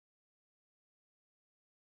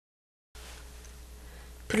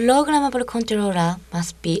Programmable controller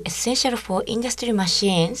must be essential for industry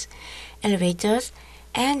machines, elevators,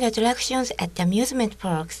 and attractions at amusement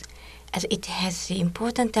parks, as it has the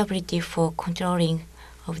important ability for controlling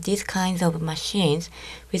of these kinds of machines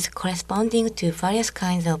with corresponding to various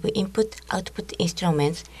kinds of input-output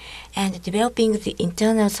instruments and developing the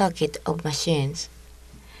internal circuit of machines.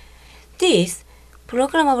 This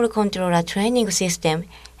programmable controller training system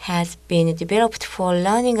has been developed for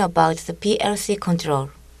learning about the PLC control.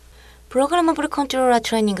 Programmable controller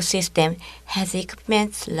training system has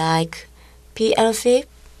equipment like PLC,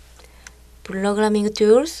 programming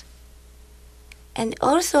tools, and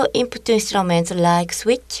also input instruments like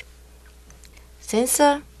switch,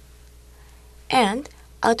 sensor, and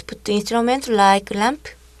output instruments like lamp,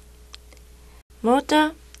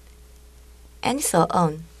 motor, and so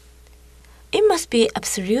on. It must be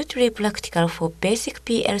absolutely practical for basic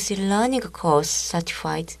PLC learning course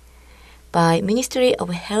certified by Ministry of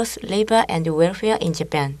Health, Labor and Welfare in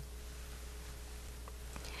Japan.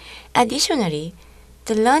 Additionally,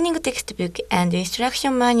 the learning textbook and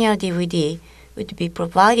instruction manual DVD would be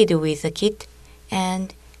provided with the kit,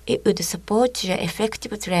 and it would support your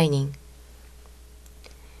effective training.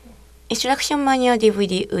 Instruction manual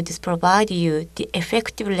DVD would provide you the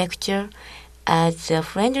effective lecture as a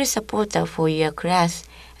friendly supporter for your class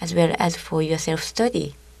as well as for your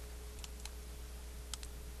self-study.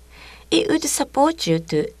 It would support you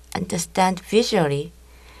to understand visually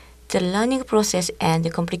the learning process and the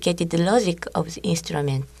complicated logic of the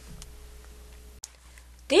instrument.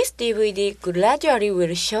 This DVD gradually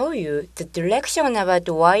will show you the direction about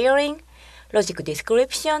wiring, logic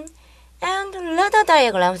description, and ladder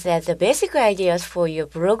diagrams as the basic ideas for your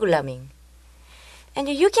programming. And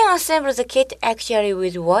you can assemble the kit actually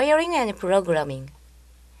with wiring and programming.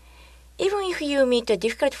 Even if you meet a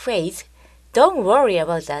difficult phase, don't worry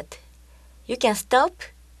about that. You can stop,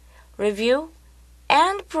 review,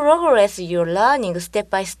 and progress your learning step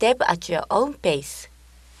by step at your own pace.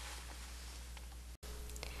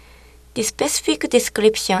 The specific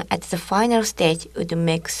description at the final stage would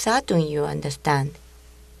make certain you understand.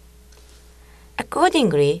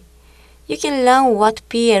 Accordingly, you can learn what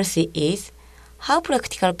PLC is, how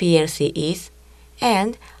practical PLC is,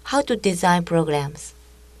 and how to design programs.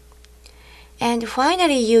 And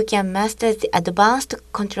finally, you can master the advanced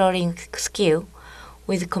controlling skill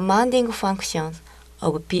with commanding functions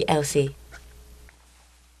of PLC.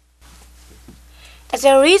 As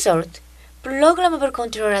a result, programmable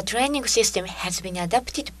controller training system has been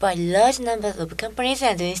adopted by large numbers of companies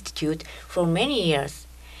and institutes for many years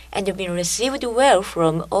and been received well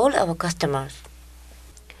from all our customers.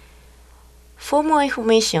 For more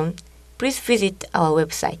information, please visit our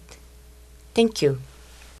website. Thank you.